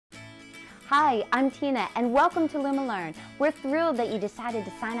Hi, I'm Tina, and welcome to Luma Learn. We're thrilled that you decided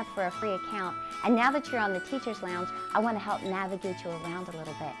to sign up for a free account, and now that you're on the Teacher's Lounge, I want to help navigate you around a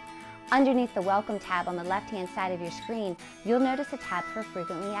little bit. Underneath the Welcome tab on the left-hand side of your screen, you'll notice a tab for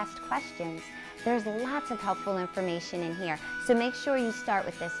frequently asked questions. There's lots of helpful information in here, so make sure you start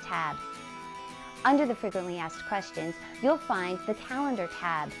with this tab. Under the frequently asked questions, you'll find the Calendar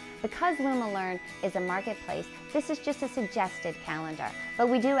tab. Because Luma Learn is a marketplace, this is just a suggested calendar, but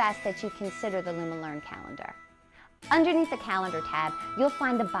we do ask that you consider the Luma Learn calendar. Underneath the Calendar tab, you'll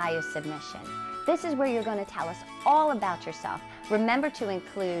find the bio submission. This is where you're going to tell us all about yourself. Remember to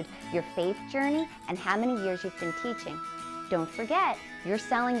include your faith journey and how many years you've been teaching. Don't forget, you're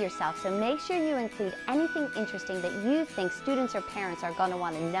selling yourself, so make sure you include anything interesting that you think students or parents are going to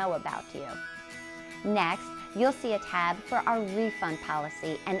want to know about you. Next, you'll see a tab for our refund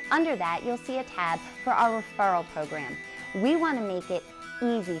policy, and under that, you'll see a tab for our referral program. We want to make it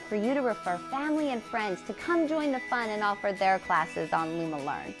easy for you to refer family and friends to come join the fun and offer their classes on Luma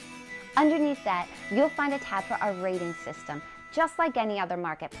Learn. Underneath that, you'll find a tab for our rating system. Just like any other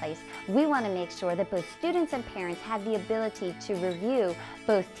marketplace, we want to make sure that both students and parents have the ability to review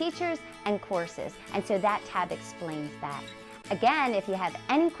both teachers and courses, and so that tab explains that. Again, if you have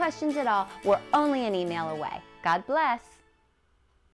any questions at all, we're only an email away. God bless.